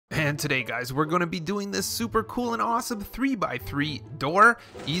And today, guys, we're going to be doing this super cool and awesome 3x3 door.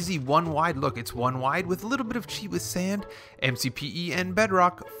 Easy one wide. Look, it's one wide with a little bit of cheat with sand, MCPE, and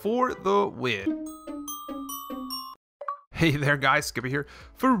Bedrock for the win. Hey there, guys, Skippy here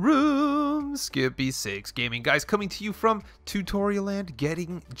from Skippy 6 Gaming. Guys, coming to you from Tutorial Land,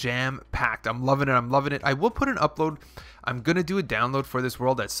 getting jam-packed. I'm loving it, I'm loving it. I will put an upload. I'm going to do a download for this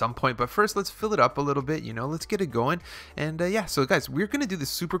world at some point, but first let's fill it up a little bit, let's get it going. And yeah, so guys, we're going to do this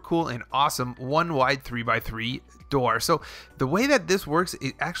super cool and awesome one wide 3x3 door. So the way that this works,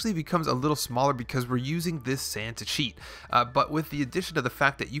 it actually becomes a little smaller because we're using this sand to cheat. But with the addition of the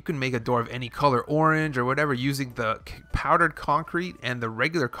fact that you can make a door of any color, orange or whatever, using the powdered concrete and the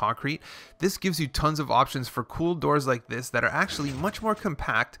regular concrete, this gives you tons of options for cool doors like this that are actually much more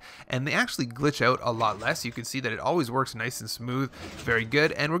compact, and they actually glitch out a lot less. You can see that it always works nice and smooth, very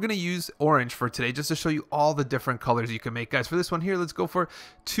good. And we're going to use orange for today just to show you all the different colors you can make. Guys, for this one here, let's go for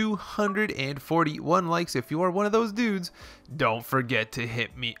 241 likes. If you are one of those dudes, don't forget to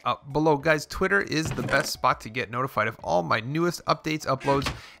hit me up below. Guys, Twitter is the best spot to get notified of all my newest updates, uploads,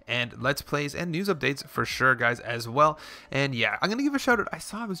 and let's plays and news updates for sure, guys, as well. And yeah, I'm gonna give a shout out.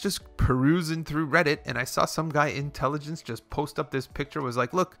 I was just perusing through Reddit and I saw some guy, Intelligence, just post up this picture, was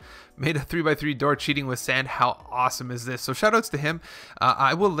like, look, made a 3x3 door cheating with sand. How awesome is this? So shout outs to him.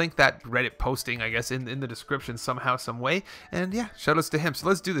 I will link that Reddit posting, I guess, in the description somehow, some way. And yeah, shout outs to him. So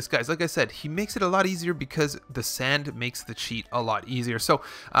let's do this, guys. Like I said, he makes it a lot easier because the sand makes the cheat a lot easier. So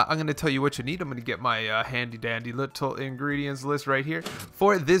I'm gonna tell you what you need. I'm gonna get my handy dandy little ingredients list right here.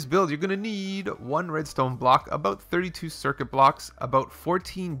 For this build, you're gonna need 1 redstone block, about 32 circuit blocks, about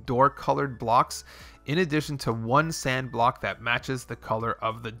 14 door colored blocks, in addition to 1 sand block that matches the color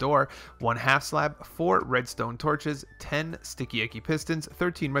of the door, 1 half slab, 4 redstone torches, 10 sticky icky pistons,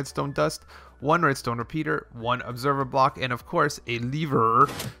 13 redstone dust, 1 redstone repeater, 1 observer block, and of course a lever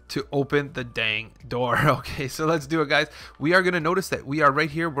to open the dang door. Okay, so let's do it, guys. We are going to notice that we are right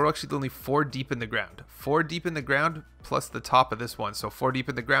here. We're actually only 4 deep in the ground. 4 deep in the ground plus the top of this one. So 4 deep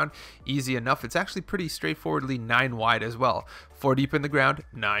in the ground, easy enough. It's actually pretty straightforwardly 9 wide as well. 4 deep in the ground,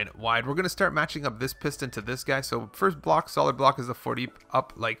 9 wide. We're going to start matching up this piston to this guy. So first block, solid block, is the 4 deep,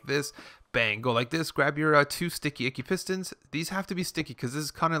 up like this. Bang, go like this. Grab your 2 sticky icky pistons. These have to be sticky because this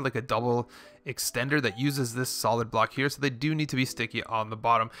is kind of like a double extender that uses this solid block here, so they do need to be sticky on the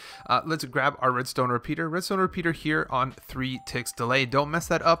bottom. Let's grab our redstone repeater. Redstone repeater here on 3 ticks delay. Don't mess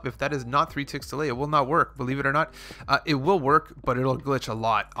that up. If that is not 3 ticks delay, it will not work. Believe it or not, it will work, but it'll glitch a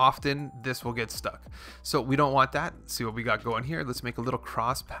lot. Often this will get stuck, so we don't want that. Let's see what we got going here. Let's make a little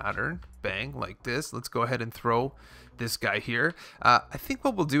cross pattern. Bang, like this. Let's go ahead and throw this guy here. I think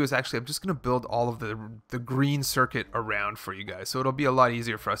what we'll do is actually, I'm just going to build all of the green circuit around for you guys, so it'll be a lot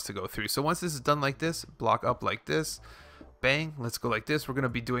easier for us to go through. So once this is done like this, block up like this, bang, let's go like this. We're going to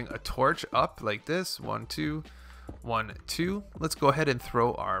be doing a torch up like this, 1 2 1 2. Let's go ahead and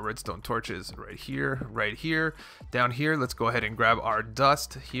throw our redstone torches right here, down here. Let's go ahead and grab our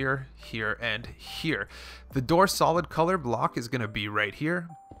dust here, and here. The door solid color block is going to be right here.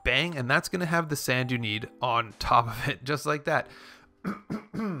 Bang, and that's going to have the sand you need on top of it, just like that.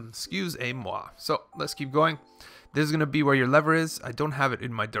 Excuse-moi. So let's keep going. This is going to be where your lever is. I don't have it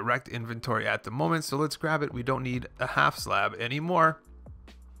in my direct inventory at the moment, so let's grab it. We don't need a half slab anymore,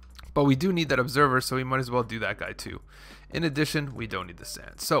 but we do need that observer, so we might as well do that guy too. In addition, we don't need the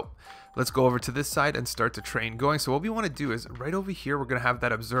sand. So let's go over to this side and start the train going. So what we want to do is right over here, we're going to have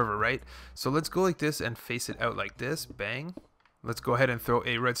that observer, right? So let's go like this and face it out like this. Bang. Let's go ahead and throw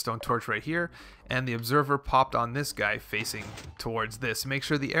a redstone torch right here, and the observer popped on this guy facing towards this. Make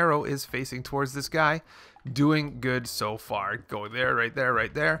sure the arrow is facing towards this guy. Doing good so far. Go there, right there,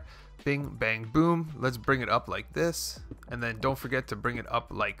 right there. Bing, bang, boom. Let's bring it up like this, and then don't forget to bring it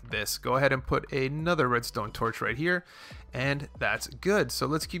up like this. Go ahead and put another redstone torch right here, and that's good. So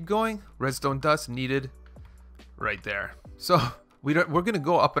let's keep going. Redstone dust needed right there. So we're going to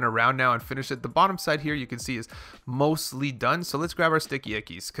go up and around now and finish it. The bottom side here you can see is mostly done. So let's grab our sticky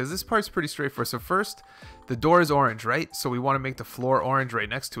ickies because this part's pretty straightforward. So first, the door is orange, right? So we want to make the floor orange right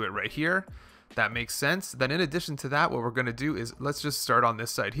next to it right here. That makes sense. Then in addition to that, what we're going to do is let's just start on this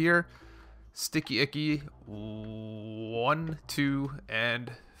side here. Sticky icky, 1 2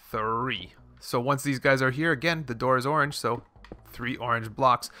 and 3. So once these guys are here, again, the door is orange, so 3 orange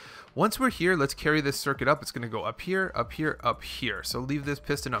blocks. Once we're here, let's carry this circuit up. It's going to go up here, up here, up here. So leave this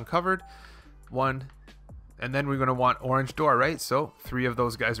piston uncovered. 1 And then we're going to want orange door, right? So 3 of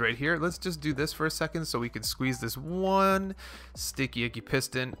those guys right here. Let's just do this for a second so we can squeeze this one sticky icky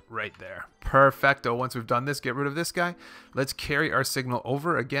piston right there. Perfecto. Once we've done this, get rid of this guy. Let's carry our signal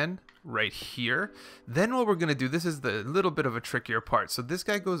over again right here. Then what we're going to do, this is the little bit of a trickier part. So this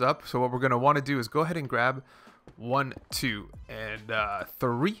guy goes up. So what we're going to want to do is go ahead and grab 1, 2, and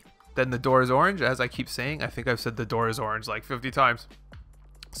 3. Then the door is orange. As I keep saying, I think I've said the door is orange like 50 times.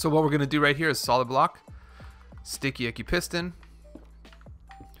 So what we're going to do right here is solid block, sticky icky piston,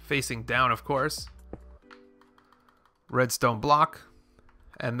 facing down of course, redstone block,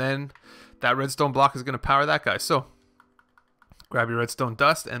 and then that redstone block is going to power that guy. So grab your redstone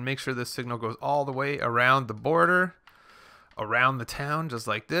dust and make sure this signal goes all the way around the border, around the town, just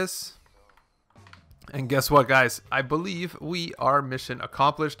like this. And guess what, guys? I believe we are mission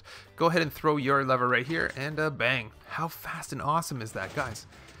accomplished. Go ahead and throw your lever right here and bang. How fast and awesome is that, guys?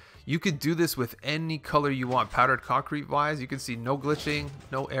 You could do this with any color you want, powdered concrete wise. You can see no glitching,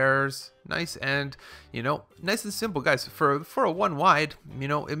 no errors. Nice and, you know, nice and simple, guys. For a 1 wide, you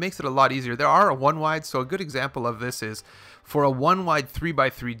know, it makes it a lot easier. There are a 1 wide, so a good example of this is for a 1 wide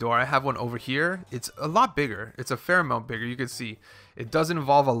 3x3 door. I have one over here. It's a lot bigger. It's a fair amount bigger. You can see it does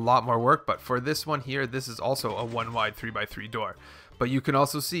involve a lot more work, but for this one here, this is also a 1 wide 3x3 door. But you can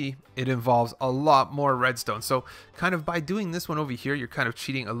also see it involves a lot more redstone. So kind of by doing this one over here, you're kind of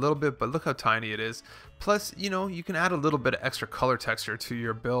cheating a little bit, but look how tiny it is. Plus, you know, you can add a little bit of extra color texture to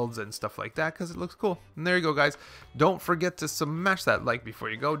your builds and stuff like that because it looks cool. And there you go, guys. Don't forget to smash that like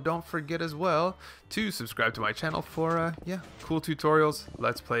before you go. Don't forget as well to subscribe to my channel for, yeah, cool tutorials,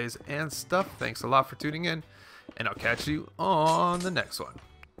 let's plays, and stuff. Thanks a lot for tuning in, and I'll catch you on the next one.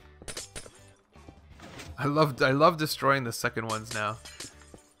 I love destroying the second ones now.